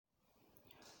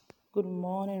Good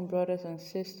morning, brothers and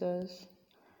sisters.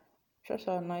 Trust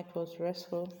our night was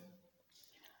restful.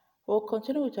 We'll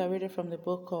continue with our reading from the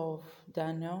book of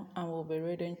Daniel, and we'll be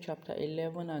reading chapter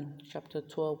 11 and chapter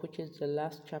 12, which is the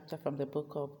last chapter from the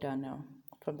book of Daniel,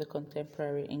 from the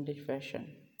Contemporary English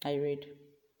Version. I read,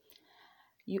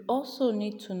 "You also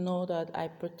need to know that I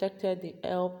protected the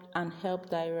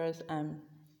helped Darius and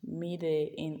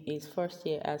Mede in his first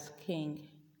year as king.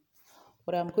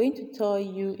 What I'm going to tell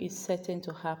you is certain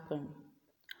to happen.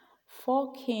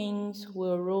 4 kings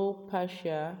will rule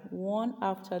Persia, one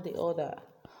after the other,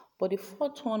 but the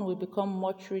fourth one will become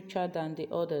much richer than the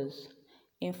others.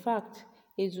 In fact,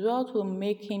 his wealth will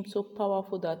make him so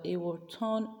powerful that he will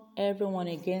turn everyone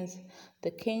against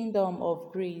the kingdom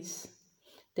of Greece.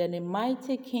 Then a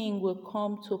mighty king will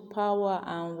come to power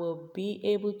and will be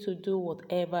able to do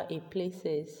whatever he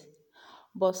pleases.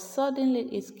 But suddenly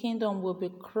his kingdom will be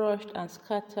crushed and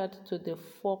scattered to the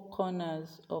 4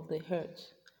 corners of the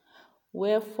earth.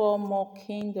 Wherefore more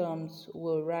kingdoms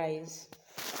will rise,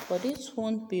 but this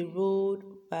won't be ruled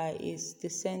by his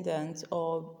descendants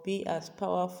or be as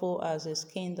powerful as his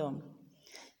kingdom.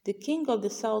 The king of the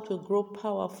south will grow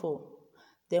powerful.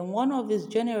 Then one of his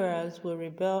generals will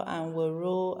rebel and will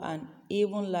rule an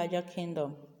even larger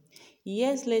kingdom.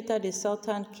 Years later, the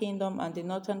southern kingdom and the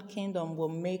northern kingdom will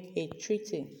make a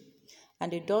treaty,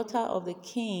 and the daughter of the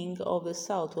king of the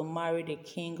south will marry the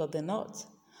king of the north.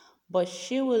 But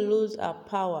she will lose her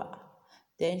power.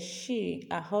 Then she,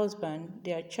 her husband,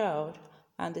 their child,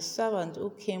 and the servant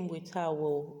who came with her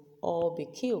will all be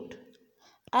killed.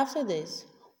 After this,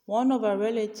 one of her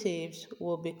relatives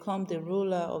will become the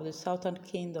ruler of the southern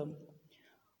kingdom.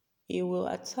 He will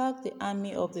attack the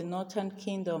army of the northern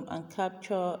kingdom and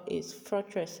capture its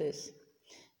fortresses.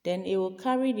 Then he will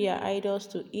carry their idols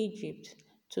to Egypt,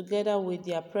 together with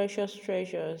their precious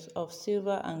treasures of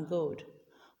silver and gold.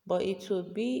 But it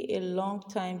will be a long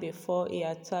time before he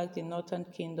attacks the northern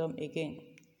kingdom again.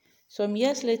 Some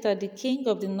years later, the king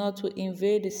of the north will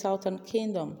invade the southern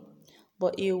kingdom,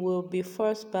 but he will be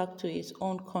forced back to his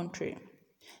own country.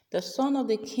 The son of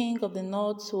the king of the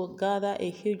north will gather a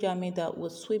huge army that will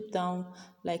sweep down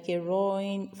like a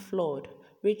roaring flood,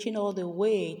 reaching all the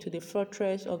way to the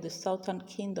fortress of the southern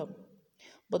kingdom.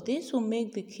 But this will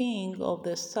make the king of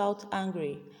the south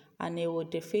angry, and he will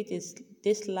defeat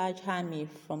this large army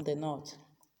from the north.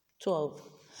 12.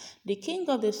 The king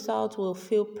of the south will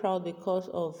feel proud because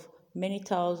of many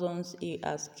thousands he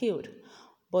has killed,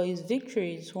 but his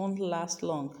victories won't last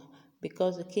long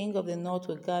because the king of the north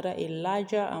will gather a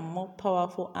larger and more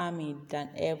powerful army than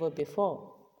ever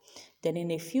before. Then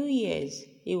in a few years,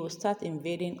 he will start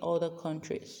invading other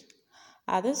countries.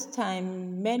 At this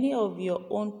time, many of your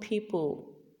own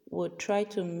people will try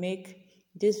to make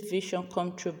this vision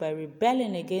come true by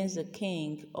rebelling against the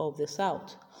king of the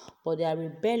south, but their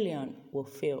rebellion will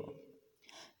fail.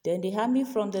 Then the army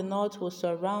from the north will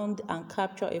surround and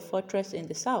capture a fortress in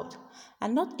the south,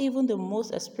 and not even the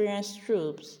most experienced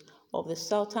troops of the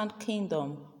southern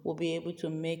kingdom will be able to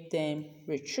make them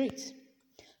retreat.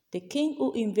 The king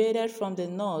who invaded from the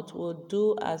north will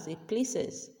do as he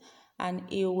pleases, and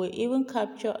he will even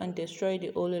capture and destroy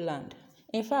the Holy Land.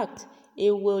 In fact,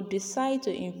 he will decide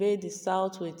to invade the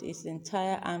south with his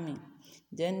entire army.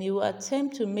 Then he will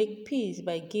attempt to make peace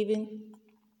by giving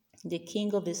the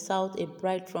king of the south a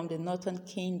bride from the northern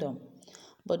kingdom.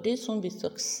 But this won't be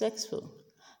successful.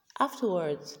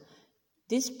 Afterwards,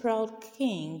 this proud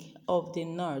king of the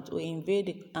north will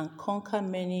invade and conquer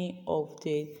many of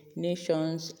the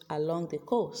nations along the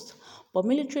coast, but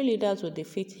military leaders will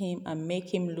defeat him and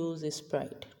make him lose his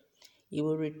pride. He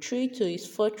will retreat to his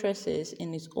fortresses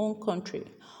in his own country,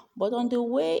 but on the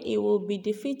way he will be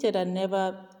defeated and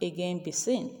never again be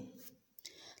seen.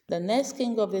 The next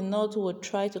king of the north will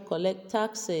try to collect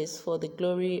taxes for the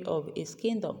glory of his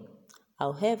kingdom.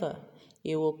 However,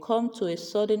 it will come to a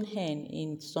sudden end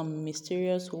in some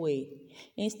mysterious way,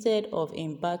 instead of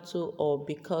in battle or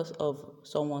because of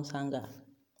someone's anger.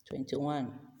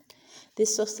 21. The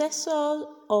successor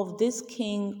of this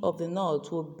king of the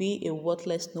north will be a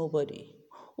worthless nobody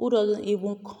who doesn't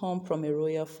even come from a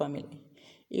royal family.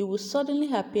 He will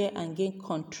suddenly appear and gain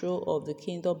control of the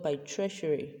kingdom by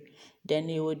treachery. Then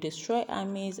he will destroy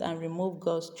armies and remove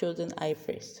God's chosen high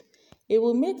priest. He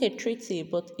will make a treaty,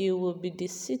 but he will be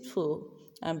deceitful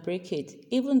and break it,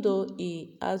 even though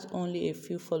he has only a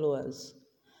few followers.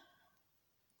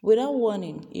 Without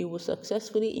warning, he will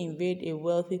successfully invade a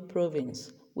wealthy province,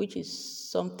 which is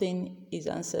something his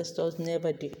ancestors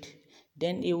never did.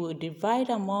 Then he will divide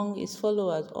among his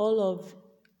followers all of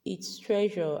its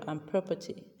treasure and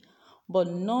property. But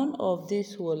none of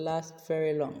this will last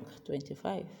very long.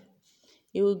 25.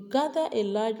 He will gather a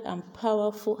large and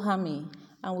powerful army,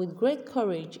 and with great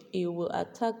courage he will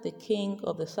attack the king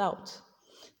of the south.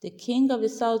 The king of the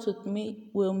south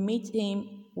will meet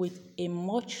him with a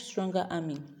much stronger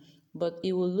army, but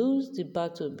he will lose the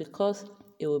battle because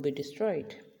he will be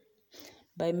destroyed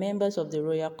by members of the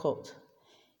royal court.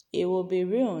 He will be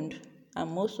ruined,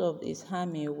 and most of his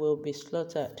army will be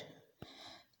slaughtered.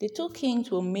 The two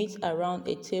kings will meet around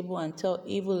a table and tell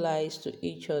evil lies to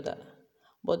each other.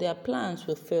 But their plans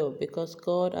will fail because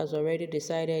God has already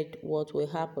decided what will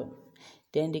happen.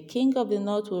 Then the king of the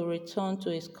north will return to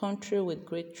his country with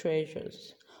great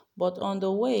treasures. But on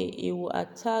the way, he will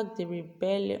attack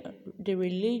the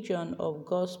religion of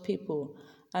God's people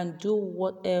and do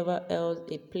whatever else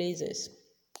it pleases.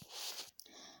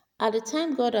 At the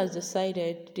time God has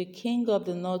decided, the king of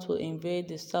the north will invade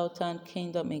the southern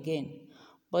kingdom again.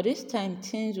 But this time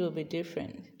things will be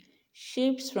different.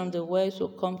 Ships from the west will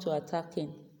come to attack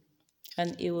him,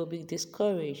 and he will be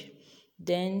discouraged.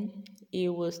 Then he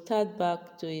will start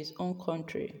back to his own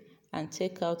country and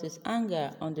take out his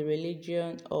anger on the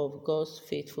religion of God's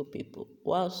faithful people,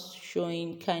 whilst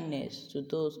showing kindness to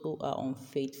those who are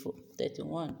unfaithful.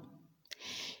 31.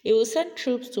 He will send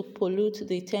troops to pollute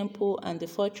the temple and the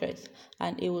fortress,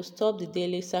 and he will stop the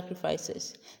daily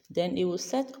sacrifices. Then he will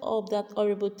set up that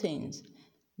horrible things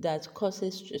that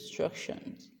causes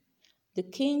destruction. The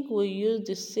king will use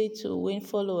deceit to win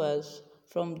followers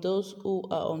from those who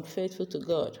are unfaithful to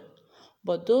God.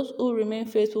 But those who remain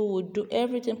faithful will do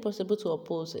everything possible to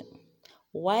oppose him.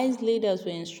 Wise leaders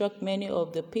will instruct many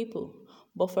of the people,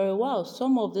 but for a while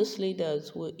some of these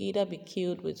leaders will either be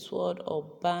killed with sword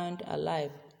or burned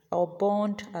alive,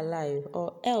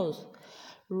 or else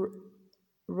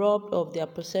robbed of their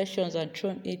possessions and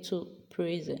thrown into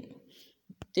prison.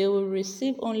 They will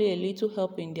receive only a little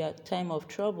help in their time of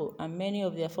trouble, and many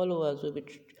of their followers will be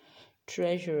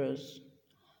treasurers.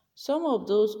 Some of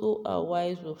those who are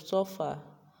wise will suffer,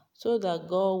 so that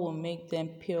God will make them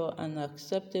pure and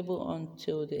acceptable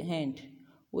until the end,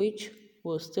 which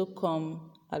will still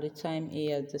come at the time he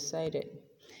has decided.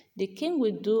 The king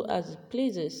will do as he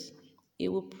pleases. He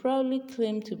will proudly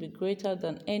claim to be greater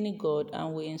than any god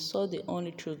and will insult the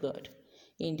only true God.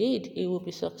 Indeed, he will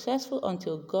be successful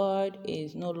until God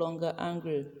is no longer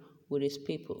angry with his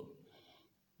people.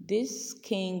 This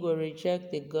king will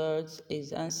reject the gods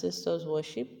his ancestors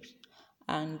worshipped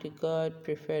and the God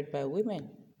preferred by women.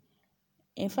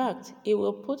 In fact, he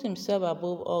will put himself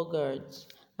above all gods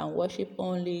and worship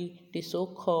only the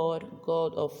so-called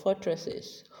God of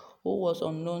fortresses, who was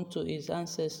unknown to his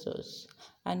ancestors,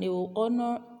 and he will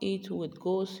honor it with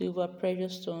gold, silver,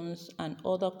 precious stones, and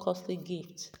other costly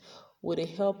gifts with the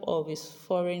help of his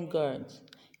foreign gods.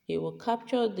 He will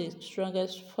capture the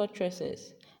strongest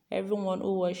fortresses. Everyone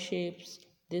who worships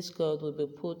this God will be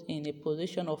put in a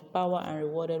position of power and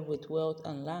rewarded with wealth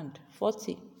and land.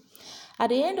 40. At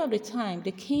the end of the time,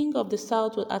 the king of the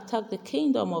south will attack the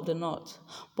kingdom of the north,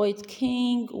 but its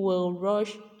king will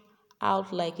rush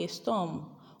out like a storm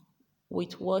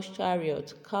with horse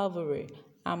chariots, cavalry,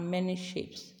 and many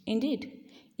ships. Indeed,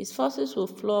 his forces will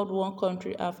flood one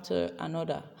country after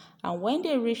another, and when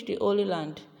they reach the Holy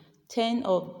Land, tens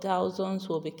of thousands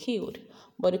will be killed.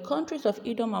 But the countries of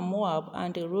Edom and Moab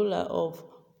and the ruler of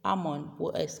Ammon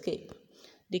will escape.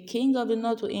 The king of the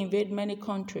north will invade many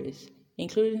countries,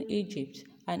 including Egypt,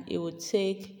 and he will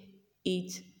take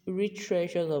its rich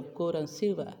treasures of gold and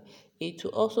silver. It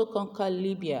will also conquer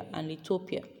Libya and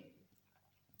Ethiopia.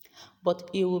 But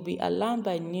he will be alarmed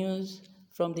by news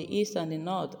from the east and the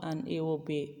north, and he will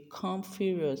become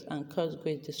furious and cause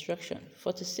great destruction.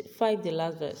 45, the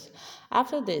last verse.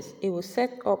 After this, he will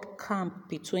set up camp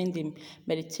between the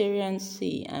Mediterranean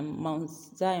Sea and Mount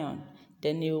Zion.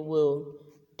 Then he will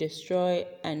be destroyed,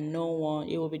 and no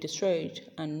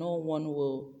one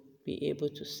will be able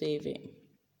to save him.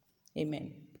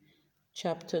 Amen.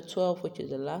 Chapter 12, which is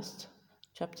the last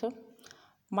chapter.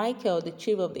 Michael, the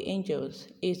chief of the angels,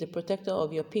 is the protector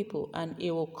of your people, and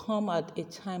he will come at a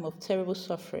time of terrible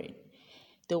suffering.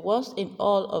 The worst in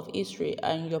all of Israel,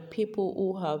 and your people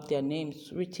who have their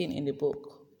names written in the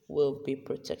book will be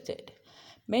protected.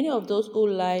 Many of those who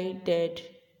lie dead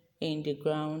in the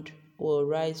ground will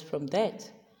rise from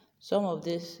death. Some of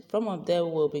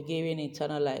them will be given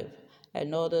eternal life,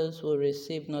 and others will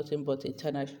receive nothing but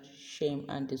eternal shame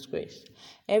and disgrace.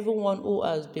 Everyone who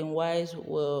has been wise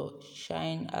will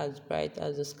shine as bright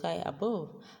as the sky above,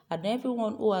 and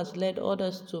everyone who has led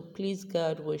others to please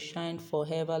God will shine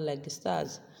forever like the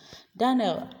stars.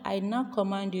 Daniel, I now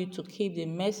command you to keep the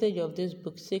message of this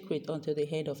book secret until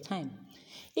the end of time,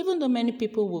 even though many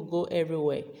people will go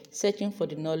everywhere, searching for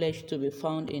the knowledge to be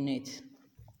found in it.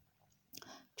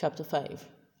 Chapter 5.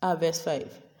 Verse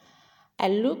 5.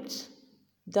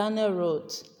 Daniel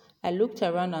wrote, I looked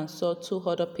around and saw two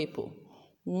other people,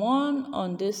 one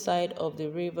on this side of the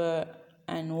river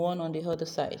and one on the other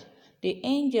side. The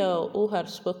angel who had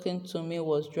spoken to me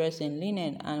was dressed in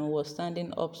linen and was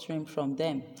standing upstream from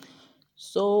them.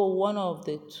 So one of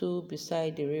the two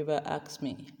beside the river asked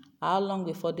me, how long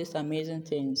before these amazing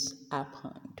things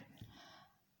happened?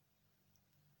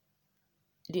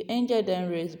 The angel then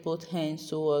raised both hands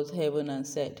towards heaven and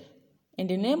said, in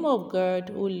the name of God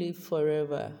who lives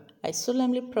forever, I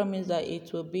solemnly promise that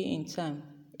it will be in time,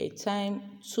 a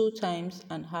time, 2 times,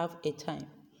 and half a time.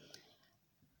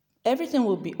 Everything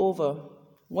will be over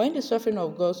when the suffering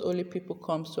of God's holy people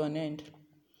comes to an end.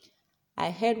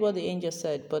 I heard what the angel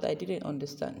said, but I didn't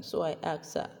understand, so I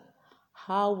asked her,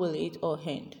 how will it all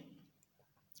end?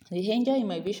 The angel in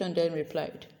my vision then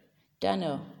replied,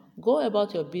 Daniel, go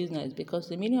about your business, because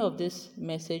the meaning of this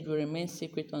message will remain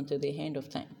secret until the end of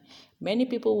time. Many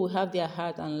people will have their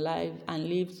hearts and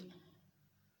lives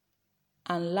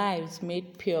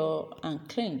made pure and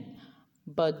clean,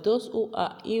 but those who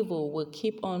are evil will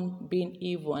keep on being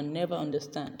evil and never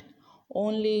understand.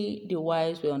 Only the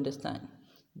wise will understand.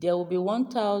 There will be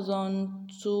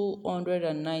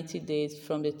 1,290 days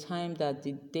from the time that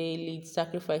the daily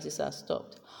sacrifices are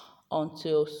stopped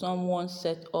until someone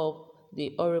set up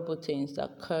the horrible things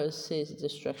that causes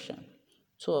destruction.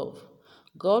 12.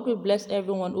 God will bless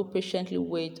everyone who patiently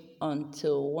waits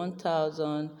until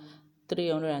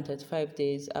 1,335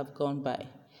 days have gone by.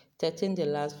 13, the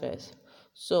last verse.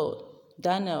 So,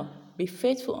 Daniel, be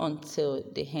faithful until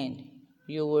the end.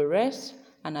 You will rest,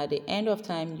 and at the end of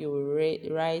time, you will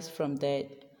rise from death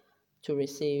to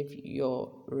receive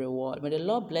your reward. May the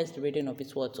Lord bless the reading of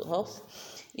His word to us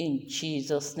in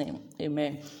Jesus' name.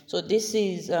 Amen. So this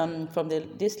is from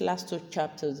this last 2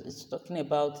 chapters. It's talking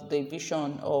about the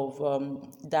vision of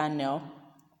Daniel,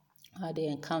 the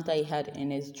encounter he had in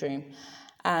his dream,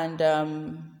 and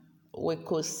we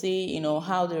could see,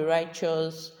 how the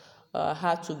righteous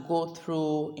had to go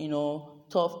through,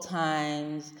 tough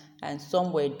times, and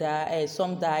some died,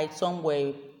 some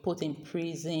were put in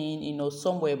prison,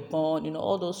 some were born,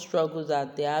 all those struggles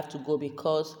that they have to go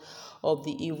because of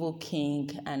the evil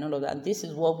king and all of that. This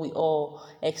is what we all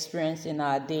experience in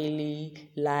our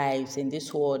daily lives in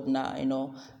this world now.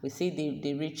 We see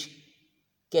the rich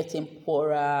getting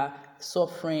poorer,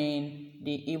 suffering,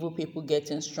 the evil people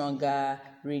getting stronger,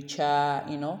 richer,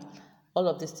 all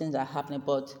of these things are happening.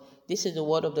 But this is the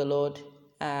word of the Lord.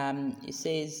 It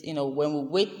says, when we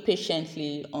wait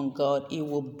patiently on God, He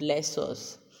will bless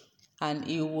us and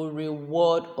He will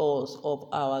reward us of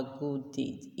our good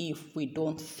deeds if we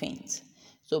don't faint.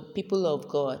 So, people of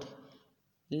God,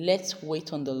 let's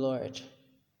wait on the Lord.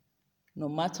 No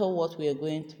matter what we are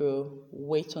going through,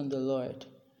 wait on the Lord.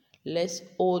 Let's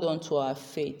hold on to our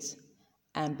faith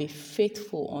and be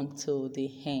faithful until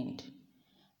the end.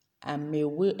 And may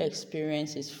we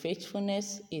experience His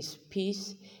faithfulness, His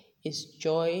peace, His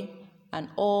joy, and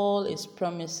all His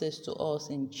promises to us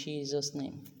in Jesus'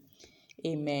 name.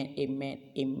 Amen, amen,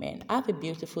 amen. Have a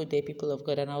beautiful day, people of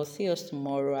God, and I will see us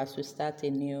tomorrow as we start a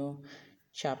new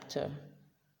chapter.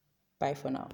 Bye for now.